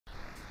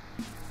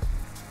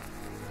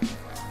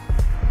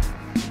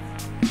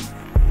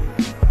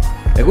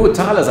Ja gut,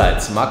 Tag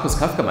allerseits. Markus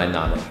Kafka mein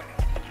Name.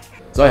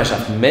 So,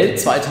 Herrschaften, Meld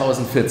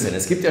 2014.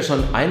 Es gibt ja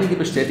schon einige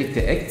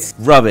bestätigte Acts.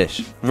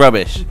 Rubbish.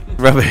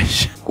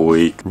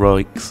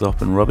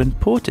 Röyksopp und Robyn,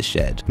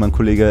 Portishead. Mein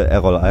Kollege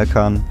Errol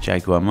Alkan.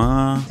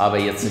 Jaguar. Aber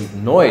jetzt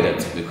sind neu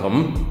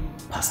dazugekommen.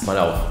 Passt mal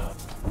auf.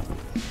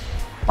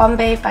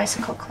 Bombay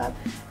Bicycle Club.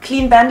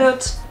 Clean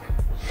Bandit.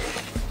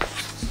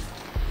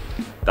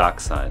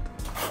 Darkside.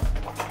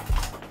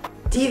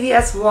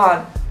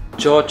 DVS1.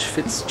 George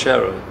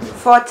Fitzgerald.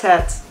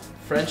 Fortet.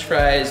 French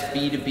fries,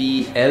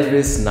 B2B.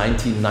 Elvis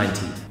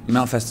 1990.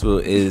 Melt Festival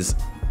is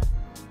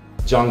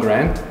John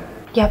Grant.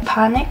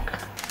 Japanic.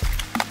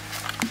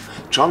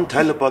 John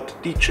Talbot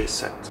DJ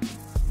set.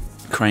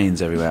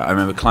 cranes everywhere. I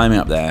remember climbing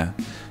up there,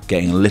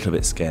 getting a little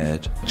bit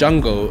scared.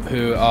 Jungle,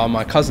 who are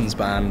my cousin's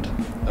band,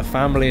 a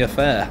family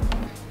affair.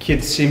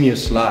 Kid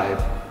Simius live.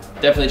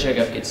 Definitely check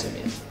out Kid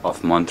Simius.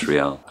 Of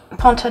Montreal.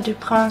 Ponta du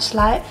Prince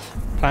live.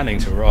 Planning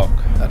to Rock.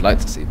 I'd like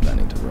to see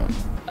Planning to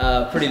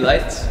Rock. Pretty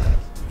Lights.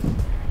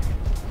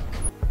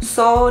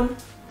 Zone.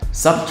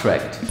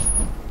 Subtract.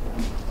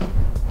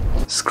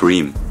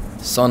 Scream.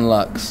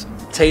 Sonlux.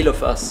 Tale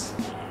of Us.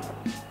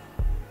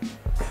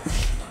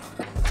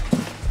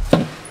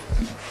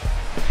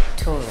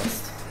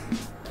 Tourist.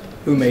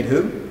 Who made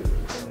who?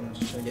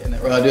 Just trying to get in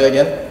it. Right, I'll do it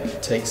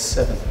again. Take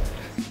 7.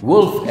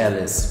 Wolf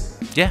Alice.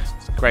 Yeah,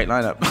 great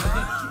lineup.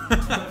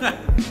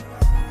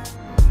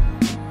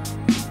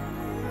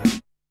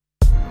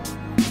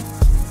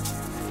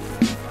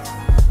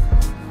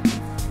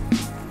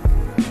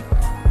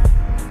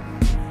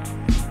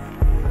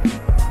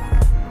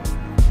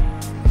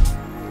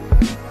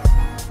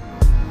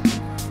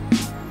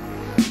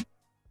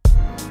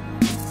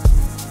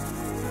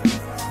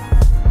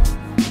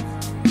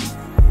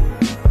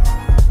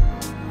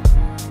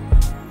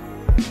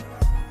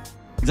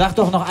 Sag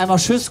doch noch einmal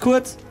Tschüss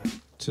kurz.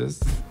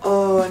 Tschüss.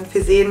 Und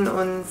wir sehen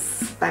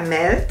uns beim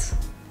Meld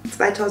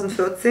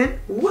 2014.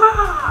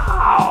 Wow!